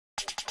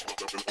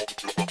Good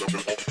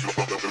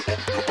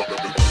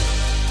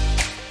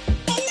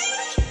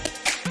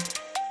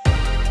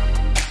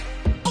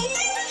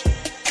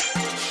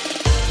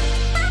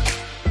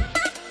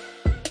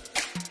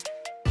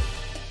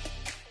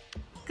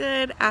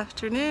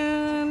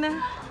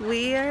afternoon.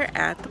 We are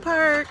at the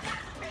park.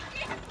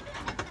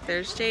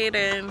 There's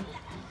Jayden.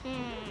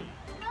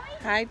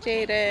 Hi,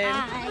 Jayden.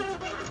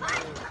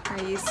 Hi.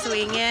 Are you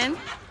swinging?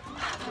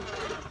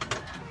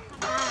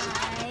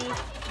 Hi.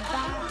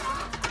 Bye.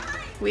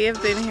 We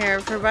have been here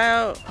for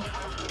about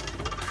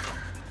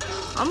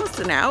almost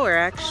an hour,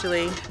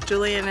 actually.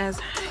 Julian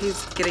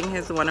he's getting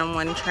his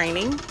one-on-one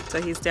training,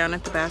 so he's down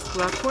at the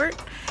basketball court.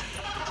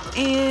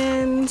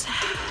 And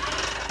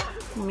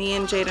me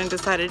and Jayden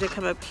decided to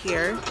come up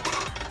here.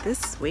 This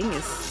swing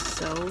is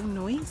so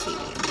noisy.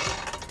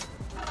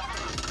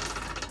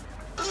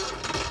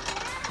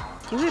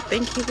 You would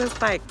think he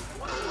was like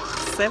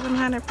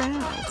 700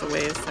 pounds the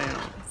way it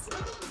sounds.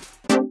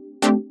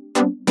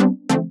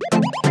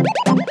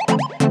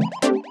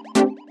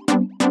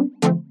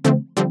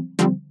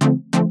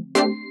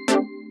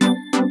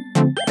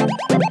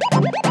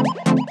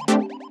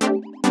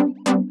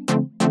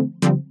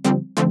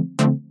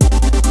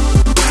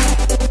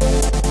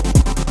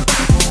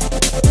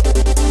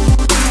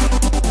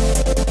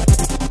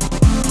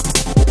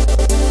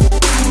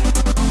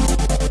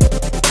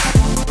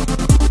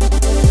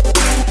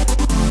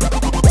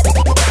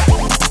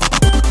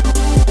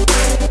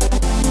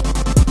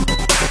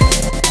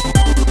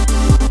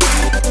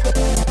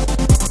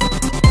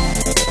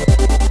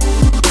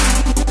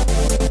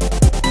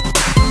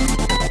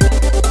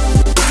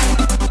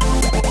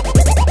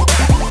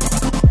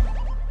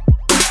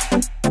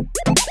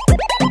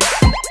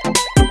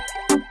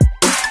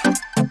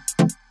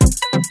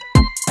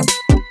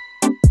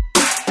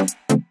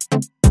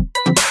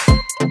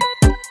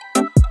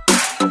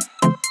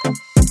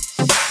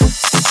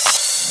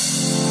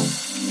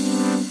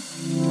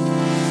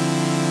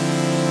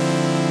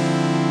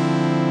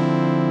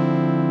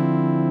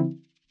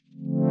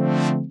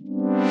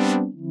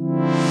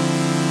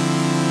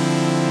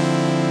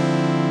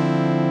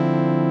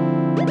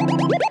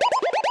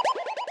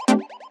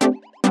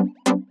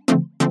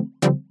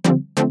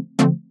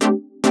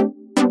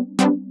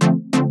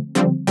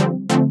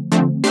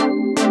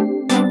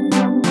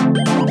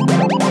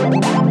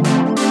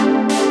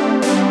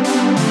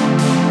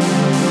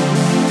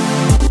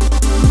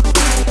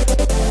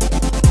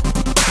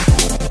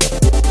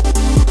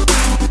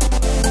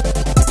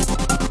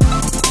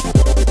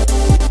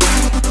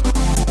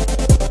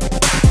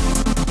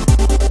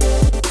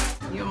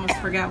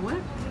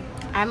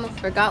 I almost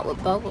forgot what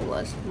boba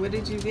was. What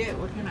did you get?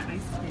 What kind of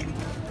ice cream?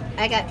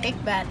 I got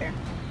cake batter.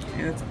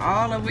 And it's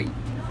all over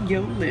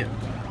your lip.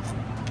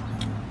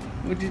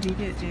 What did you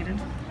get, Jayden?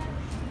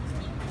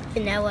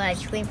 Vanilla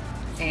ice cream.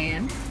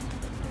 And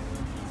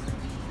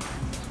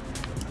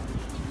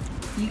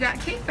you got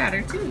cake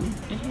batter too.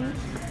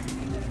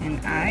 And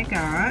I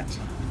got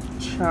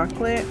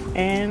chocolate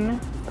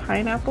and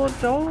pineapple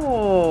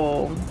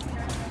Dole.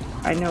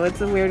 I know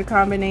it's a weird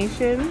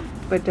combination,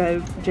 but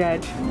don't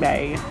judge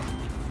me.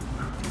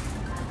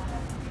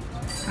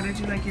 How did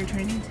you like your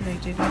training today,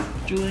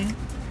 Jayden? Julian?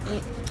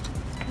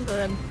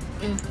 Good.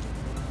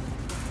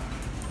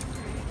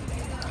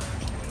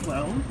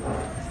 Well,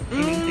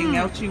 anything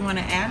else you want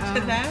to add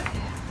to that?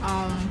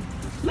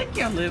 Lick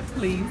your lip,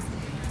 please.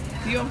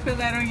 You don't feel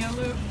that on your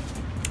lip?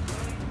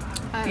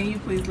 Can you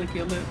please lick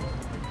your lip?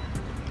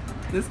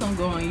 This gonna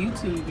go on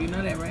YouTube, you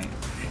know that, right?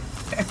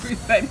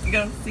 Everybody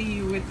gonna see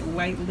you with the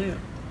white lip.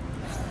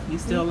 You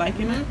still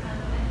liking it?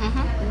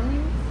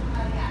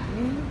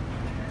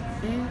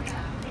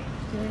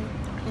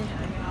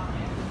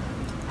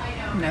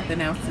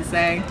 Nothing else to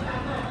say?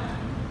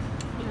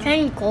 It's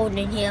kind of cold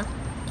in here.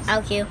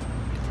 Out here.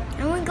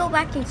 I want to go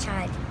back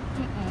inside.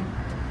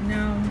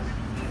 No.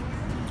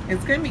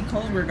 It's going to be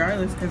cold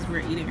regardless because we're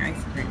eating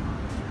ice cream.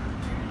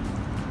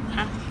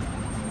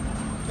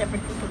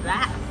 Different to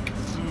that.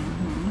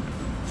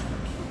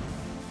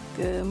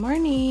 Good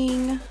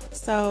morning.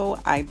 So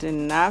I did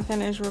not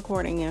finish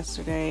recording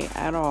yesterday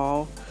at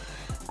all.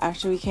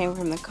 After we came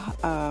from the,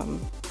 I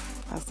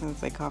was going to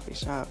say coffee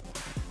shop.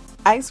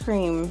 Ice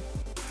cream,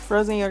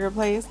 frozen yogurt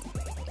place.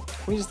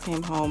 We just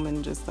came home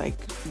and just like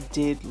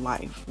did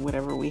life,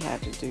 whatever we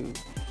had to do.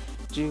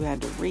 Ju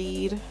had to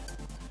read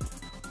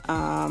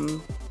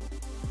and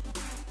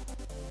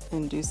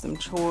do some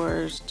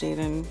chores.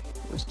 Jayden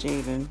was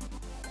Jayden.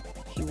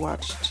 He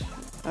watched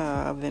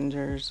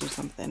Avengers or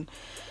something.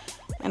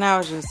 And I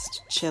was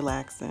just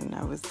chillaxing.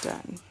 I was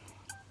done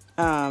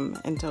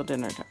until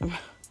dinner time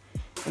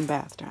and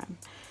bath time.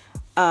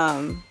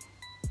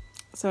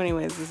 So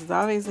anyways, this is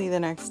obviously the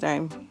next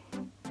day.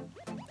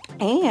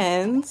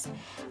 And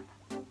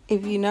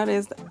if you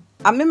notice,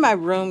 I'm in my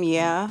room,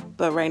 yeah,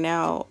 but right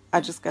now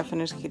I just got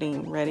finished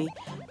getting ready,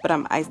 but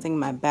I'm icing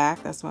my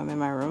back. That's why I'm in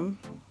my room.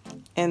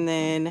 And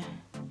then,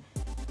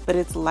 but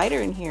it's lighter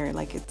in here,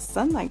 like it's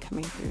sunlight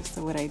coming through.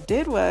 So what I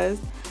did was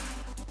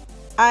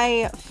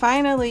I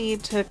finally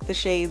took the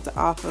shades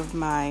off of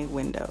my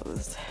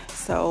windows.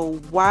 So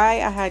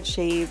why I had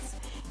shades,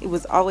 it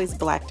was always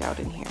blacked out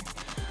in here.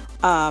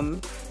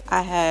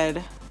 I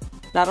had,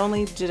 not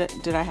only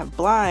did I have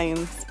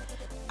blinds,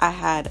 I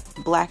had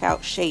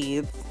blackout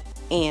shades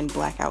and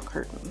blackout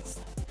curtains.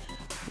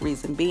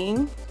 Reason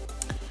being,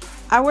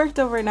 I worked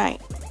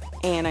overnight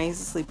and I used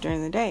to sleep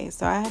during the day,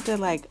 so I had to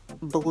like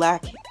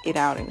black it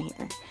out in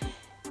here.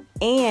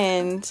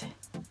 And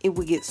it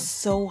would get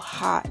so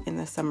hot in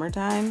the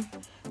summertime,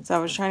 so I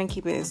was trying to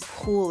keep it as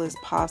cool as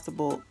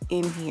possible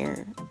in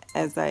here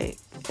as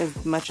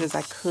much as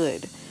I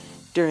could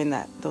during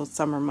those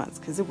summer months,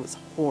 because it was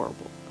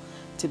horrible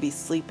to be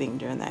sleeping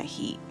during that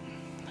heat.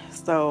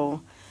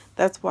 So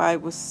that's why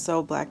it was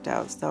so blacked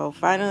out. So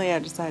finally I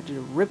decided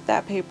to rip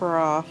that paper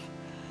off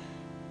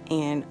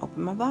and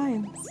open my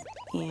blinds,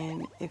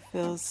 and it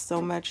feels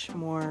so much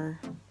more,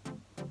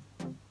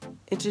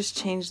 it just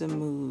changed the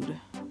mood.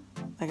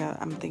 Like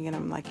I'm thinking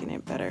I'm liking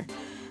it better.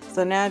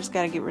 So now I just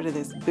got to get rid of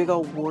this big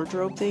old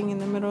wardrobe thing in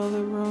the middle of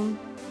the room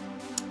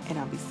and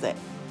I'll be set.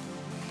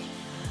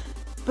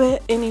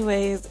 But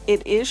anyways,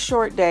 it is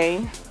short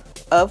day,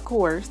 of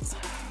course,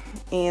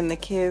 and the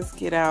kids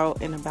get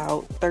out in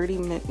about 30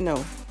 minutes.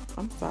 No,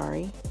 I'm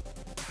sorry,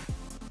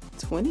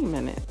 20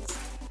 minutes.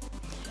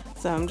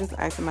 So I'm just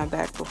icing my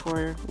back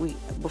before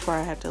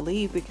I have to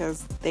leave,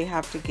 because they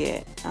have to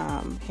get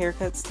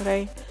haircuts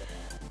today.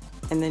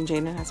 And then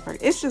Jayden has party.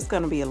 It's just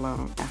going to be a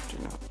long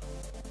afternoon.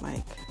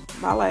 Like,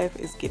 my life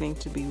is getting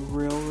to be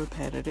real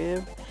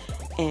repetitive.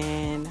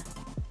 And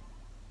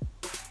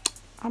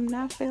I'm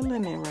not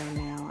feeling it right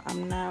now.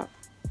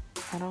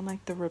 I don't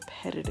like the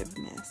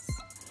repetitiveness.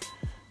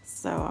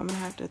 So I'm going to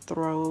have to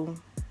throw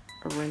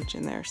a wrench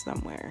in there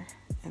somewhere.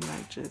 And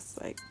like,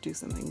 just like do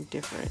something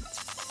different.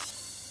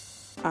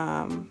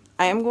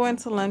 I am going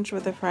to lunch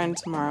with a friend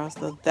tomorrow.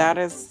 So that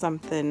is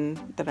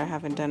something that I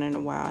haven't done in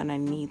a while. And I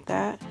need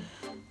that.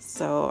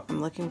 So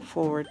I'm looking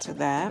forward to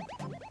that.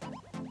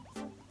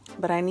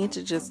 But I need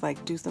to just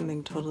like do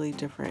something totally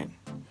different.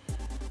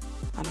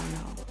 I don't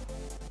know.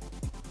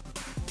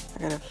 I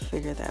gotta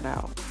figure that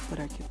out,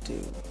 what I could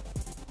do.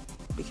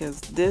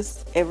 Because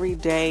this, every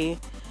day,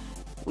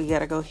 we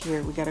gotta go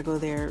here, we gotta go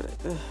there.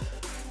 Ugh.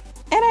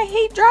 And I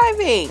hate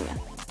driving.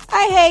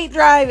 I hate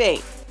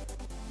driving.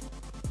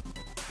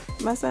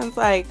 My son's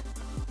like,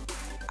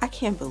 I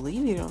can't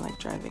believe you don't like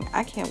driving.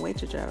 I can't wait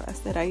to drive. I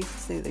said I used to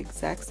say the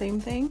exact same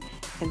thing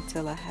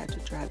until I had to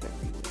drive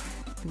everywhere.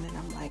 And then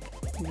I'm like,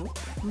 nope,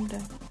 I'm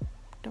done.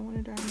 Don't want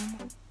to drive no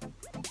more.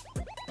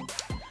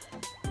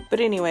 But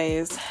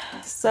anyways,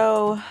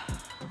 so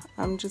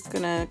I'm just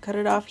gonna cut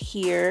it off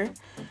here.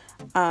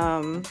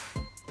 I'm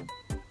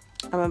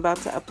about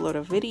to upload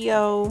a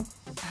video.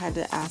 I had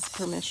to ask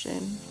permission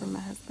from my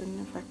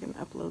husband if I can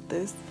upload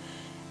this.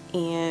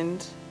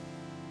 And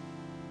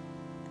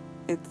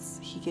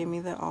he gave me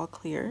the all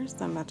clear,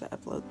 so I'm about to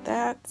upload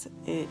that.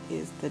 It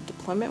is the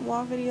deployment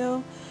wall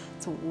video,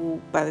 so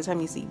by the time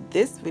you see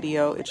this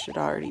video, it should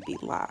already be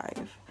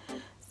live.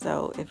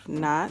 So if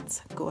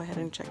not, go ahead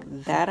and check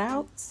that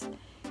out.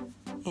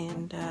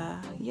 And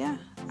yeah,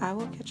 I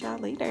will catch y'all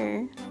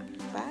later.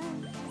 Bye.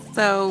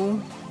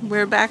 So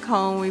we're back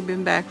home. We've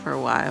been back for a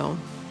while,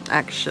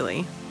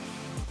 actually.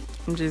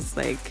 I'm just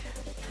like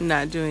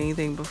not doing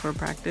anything before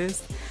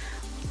practice,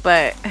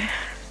 but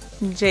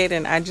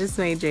Jayden, I just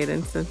made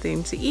Jayden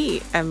something to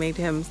eat. I made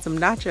him some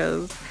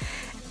nachos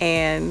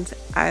and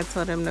I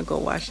told him to go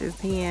wash his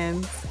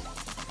hands.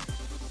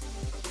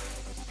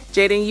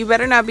 Jayden, you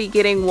better not be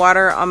getting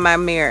water on my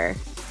mirror.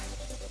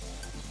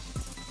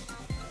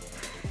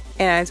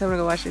 And I told him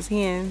to go wash his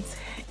hands,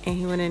 and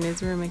he went in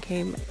his room and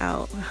came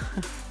out.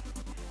 I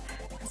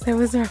said,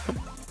 what's wrong?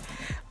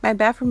 My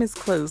bathroom is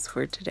closed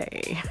for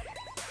today.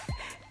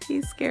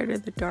 He's scared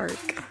of the dark.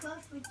 It's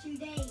closed for 2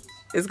 days.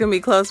 It's gonna be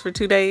closed for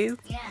 2 days?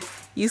 Yeah.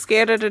 You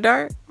scared of the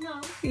dark?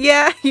 No.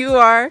 Yeah, you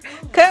are.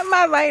 Cut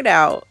my light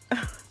out.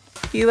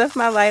 You left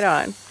my light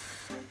on.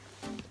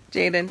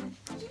 Jayden.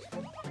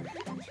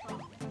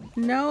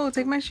 No,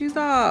 take my shoes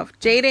off.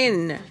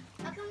 Jayden,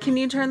 can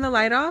you turn the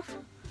light off?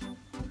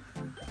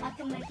 How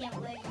come I can't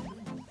wear your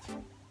boots?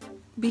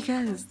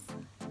 Because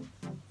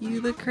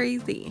you look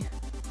crazy.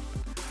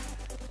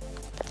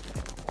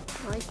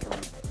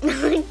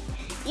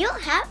 You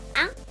don't have...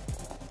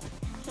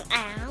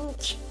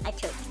 Ouch. I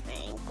took my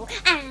ankle.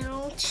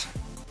 Ouch.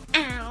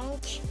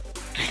 Ouch.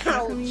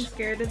 How come you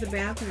scared of the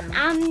bathroom?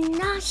 I'm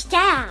not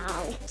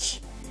scared.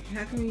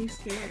 How come you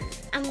scared?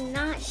 I'm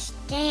not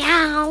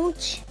scared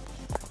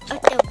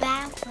of the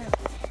bathroom.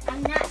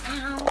 I'm not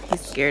out.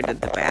 He's scared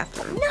of the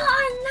bathroom. No,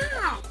 I'm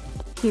not.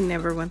 He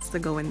never wants to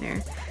go in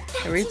there.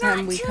 Every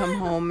time we come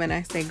home and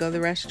I say, go to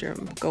the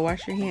restroom, go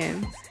wash your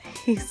hands,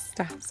 he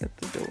stops at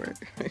the door.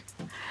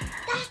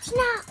 That's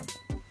not.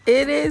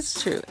 It is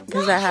true.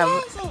 Because I have...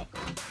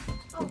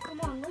 Oh,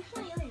 come on. What's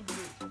my other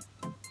boot?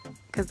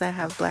 Because I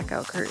have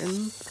blackout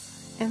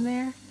curtains in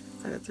there.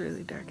 So it's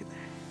really dark in there.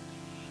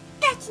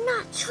 That's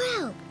not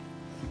true.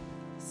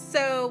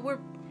 So we're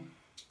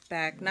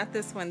back. Not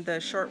this one, the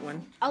short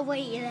one. Oh,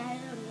 wait. Yeah, I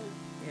don't know.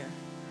 Yeah.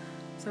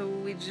 So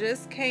we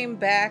just came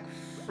back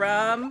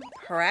from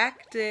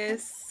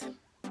practice.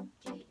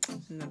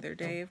 Another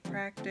day of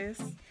practice.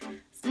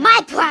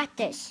 My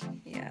practice.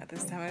 Yeah,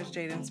 this time it's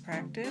Jayden's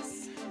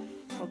practice.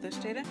 Hold this,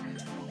 Jayden.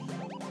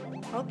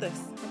 Hold this.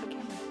 Hold the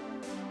camera.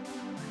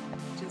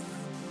 Just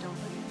don't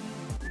put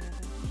your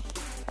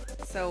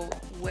hand. So,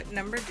 what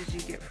number did you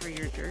get for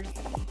your jersey?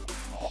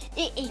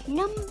 It is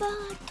number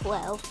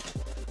 12.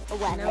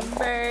 11.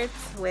 Number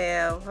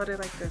 12. Hold it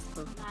like this,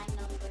 please.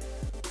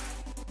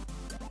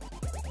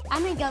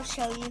 I'm gonna go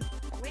show you.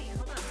 Wait,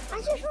 hold on.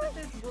 I just want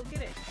this. We'll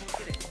get it.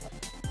 We'll get it.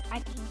 I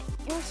can.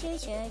 No,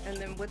 seriously. And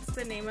then what's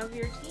the name of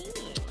your team?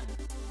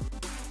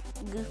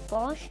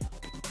 Goofballs.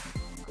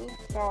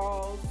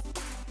 Goofballs.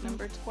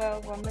 Number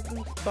 12 on the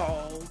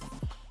goofballs.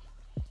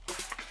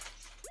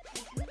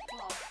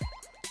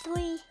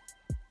 3.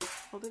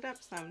 Hold it up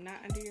some,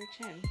 not under your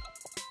chin.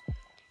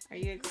 Are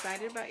you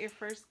excited about your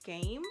first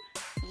game?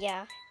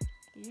 Yeah.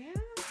 Yeah.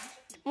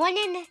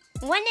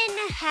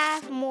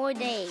 1.5 more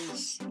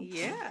days.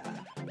 Yeah.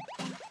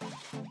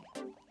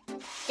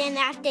 Then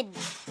after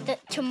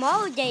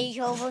tomorrow day is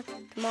over,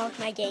 tomorrow's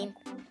my game.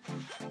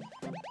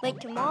 Wait,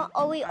 tomorrow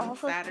are we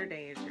off of?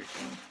 Saturday is your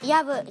game.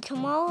 Yeah, but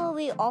tomorrow are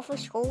we off of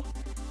school?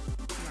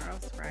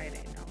 Tomorrow's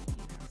Friday. No,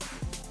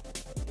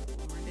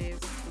 one more day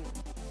of school.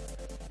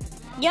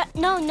 Yeah,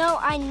 no,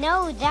 I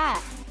know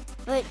that.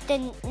 But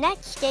the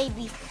next day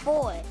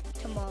before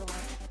tomorrow.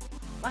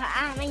 Well,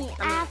 I mean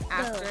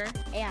after.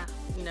 Yeah.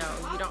 No,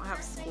 you don't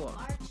have school.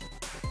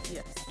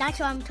 Yes. That's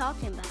what I'm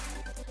talking about.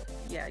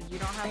 Yeah, you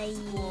don't have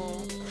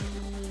school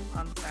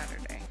on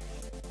Saturday.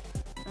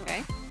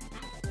 Okay.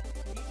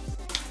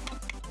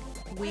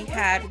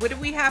 What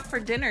did we have for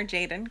dinner,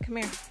 Jayden? Come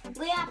here.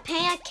 We have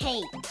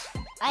pancakes.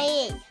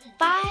 I ate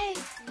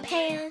 5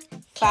 pancakes.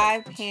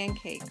 5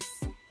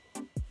 pancakes.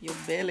 Your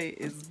belly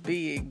is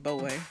big,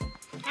 boy.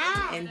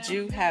 And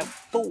you have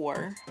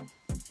 4.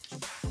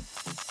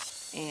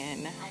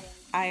 And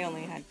I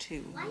only had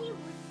 2.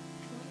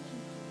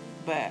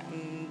 But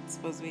I'm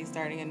supposed to be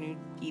starting a new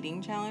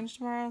eating challenge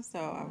tomorrow, so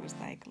I was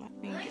like, let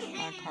me get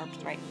my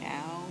carbs right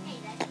now.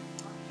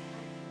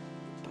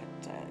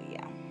 But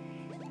yeah.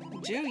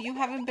 Ju, you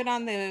haven't been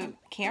on the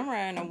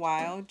camera in a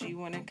while. Do you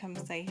want to come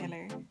say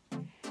hello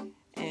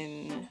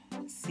and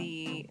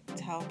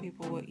tell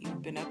people what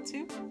you've been up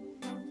to?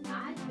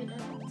 I've been up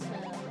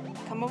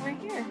to. Come over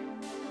here.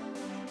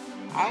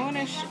 I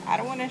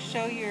don't want to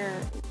show your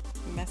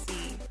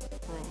messy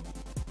room.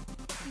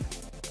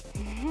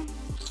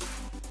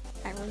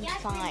 My room's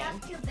fine.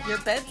 Your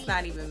bed's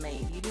not even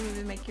made. You didn't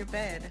even make your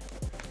bed.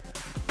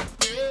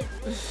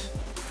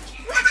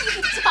 What are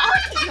you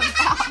talking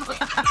about?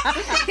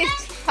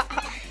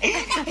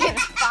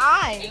 It's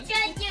fine.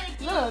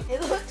 Look,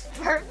 it looks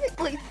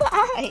perfectly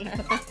fine.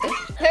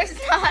 There's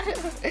not a...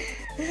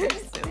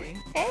 Silly.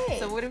 Hey.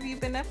 So what have you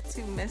been up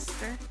to,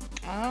 mister?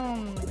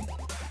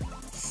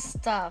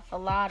 Stuff. A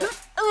lot of...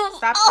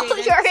 Stop,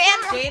 Jayden. Your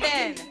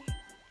hand.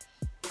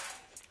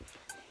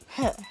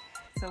 Jayden.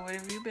 So what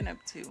have you been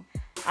up to?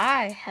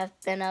 I have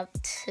been up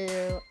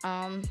to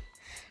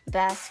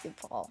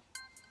basketball.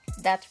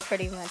 That's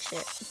pretty much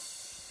it.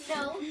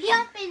 No,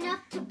 you've been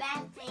up to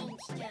bad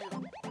things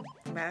too.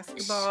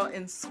 Basketball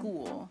in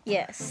school.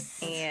 Yes.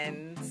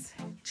 And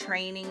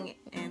training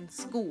in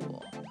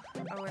school.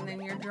 Oh, and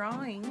then your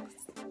drawings.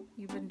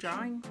 You've been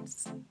drawing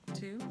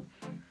too?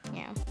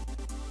 Yeah.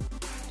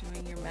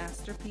 Doing your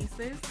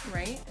masterpieces,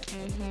 right?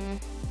 Mm-hmm.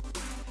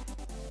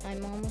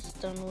 I'm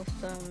almost done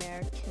with the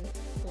American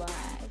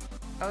flag.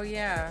 Oh,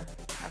 yeah.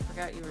 I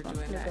forgot you were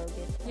doing that.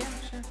 Yeah,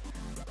 sure.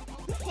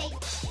 Hey,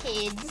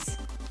 kids.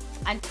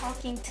 I'm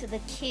talking to the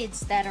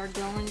kids that are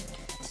going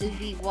to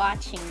be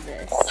watching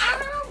this.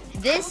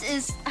 This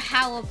is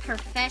how a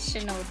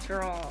professional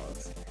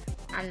draws.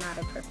 I'm not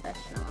a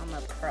professional. I'm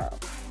a pro.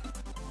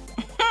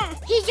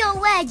 He's a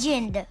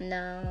legend.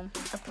 No.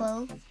 A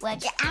pro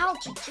legend.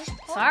 Ouch, you just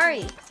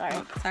Sorry.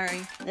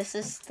 This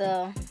is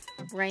the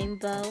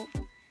rainbow.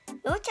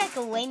 It looks like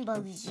a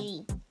rainbow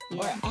Z. Yeah.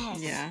 Or S.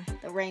 Yeah.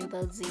 The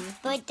rainbow Z.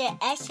 But the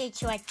S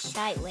is like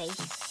sideways.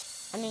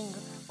 I mean,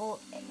 or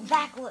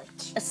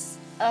backwards.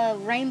 A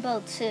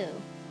rainbow 2.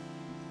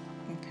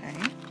 Okay.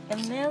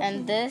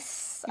 And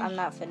this, I'm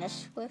not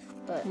finished with,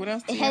 but what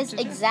else do it you have has to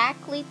do?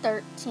 exactly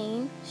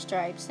 13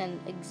 stripes and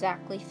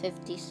exactly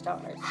 50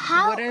 stars.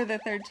 What are the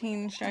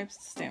 13 stripes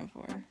stand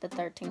for? The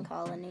 13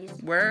 colonies.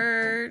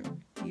 Word.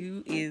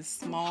 You is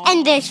small.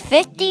 And there's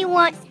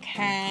 51.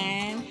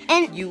 Kind.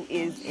 And you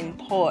is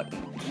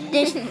important.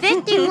 There's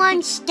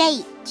 51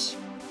 states.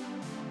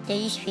 There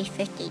used to be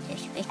 50.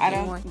 There's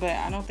 51.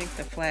 I don't think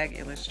the flag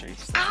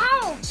illustrates that.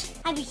 Ouch!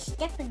 I be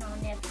stepping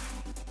on it.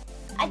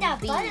 I got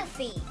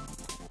butterfeet.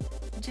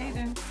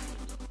 Jayden.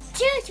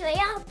 Seriously, I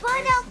got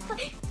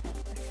butterfeet.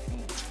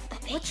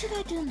 What should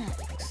I do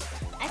next?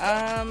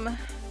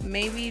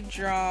 Maybe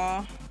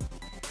draw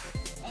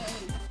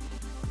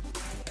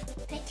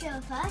a picture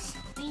of us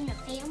being a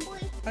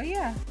family. Oh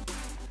yeah.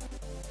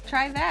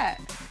 Try that.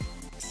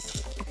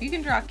 If you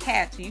can draw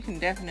cats, you can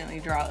definitely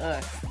draw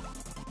us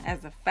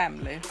as a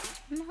family.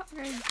 I'm not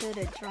very good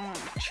at drawing.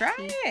 Try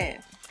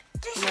it.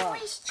 Just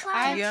always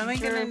try. You're only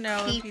gonna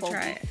know if you people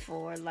try it.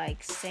 before,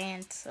 like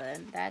Santa,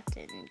 and that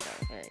didn't go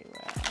very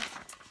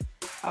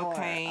well.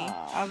 Okay.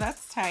 Or,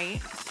 That's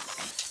tight.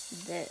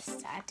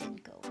 That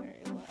didn't go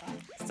very well.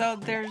 So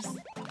there's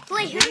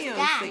Wait, who's videos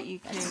that? that you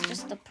can. That's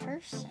just a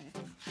person.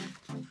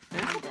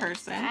 There's a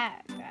person.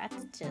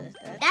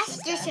 That's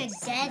just a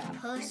dead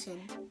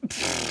person.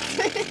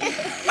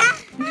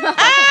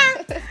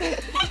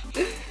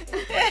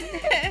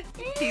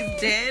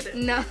 He's dead.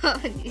 No.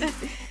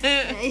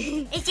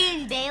 It's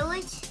in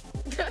Baywatch.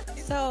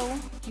 So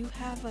you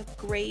have a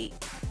great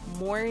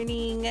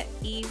morning,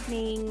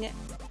 evening,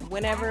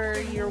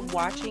 whenever you're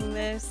watching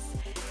this,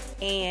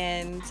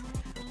 and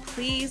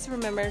please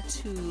remember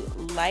to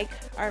like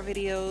our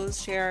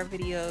videos, share our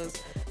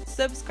videos,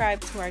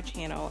 subscribe to our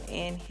channel,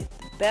 and hit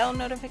the bell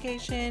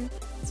notification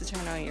to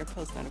turn on your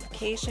post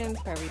notifications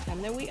for every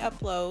time that we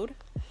upload.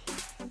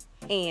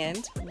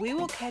 And we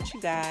will catch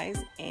you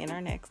guys in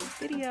our next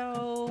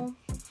video.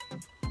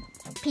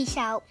 Peace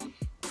out.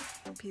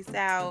 Peace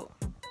out.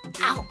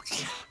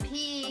 Ouch.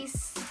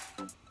 Peace.